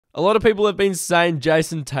A lot of people have been saying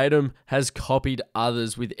Jayson Tatum has copied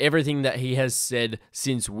others with everything that he has said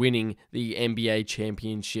since winning the NBA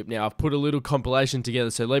championship. Now, I've put a little compilation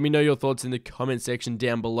together, so let me know your thoughts in the comment section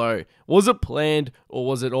down below. Was it planned or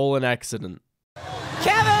was it all an accident?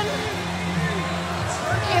 Kevin,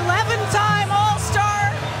 11-time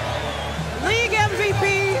All-Star, League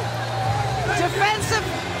MVP, Defensive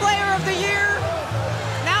Player of the Year.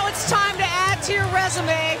 Now it's time to add to your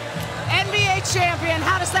resume. NBA champion,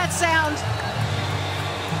 how does that sound?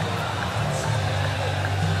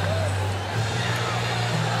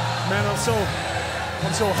 Man, I'm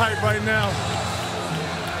so hyped right now.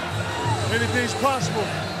 Anything's possible.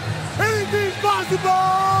 Anything's possible!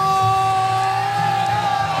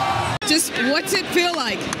 Just what's it feel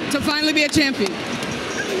like to finally be a champion?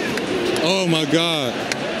 Oh my God.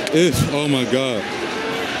 Oh my God.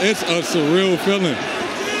 It's a surreal feeling.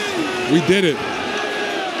 We did it.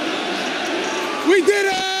 We did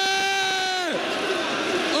it!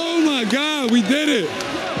 Oh my God, we did it!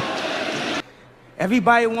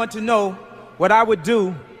 Everybody wants to know what I would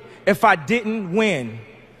do if I didn't win.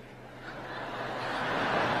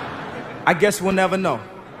 I guess we'll never know.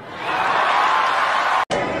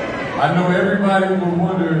 I know everybody will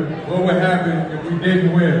wonder what would happen if we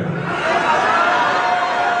didn't win.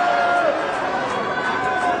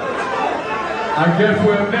 I guess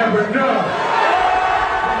we'll never know.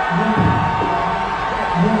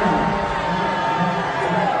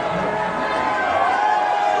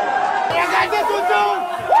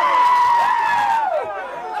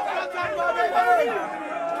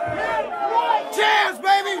 Cheers,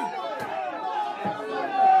 baby!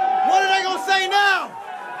 What are they gonna say now?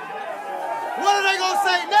 What are they gonna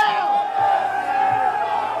say now?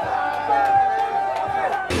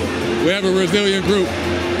 We have a resilient group.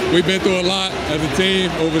 We've been through a lot as a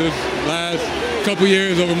team over this last couple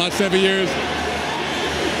years, over my 7 years.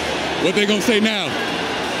 What they gonna say now?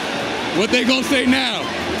 What they gonna say now?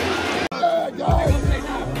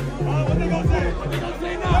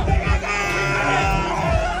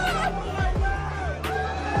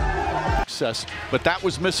 But that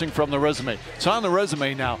was missing from the resume. It's on the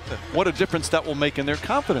resume now. What a difference that will make in their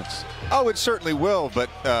confidence. Oh, it certainly will, but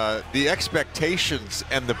the expectations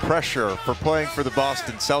and the pressure for playing for the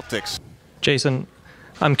Boston Celtics. Jayson,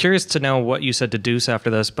 I'm curious to know what you said to Deuce after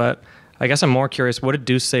this, but I guess I'm more curious, what did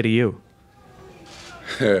Deuce say to you?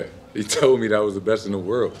 He told me that I was the best in the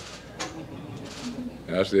world.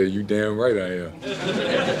 And I said, you damn right I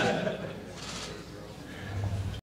am.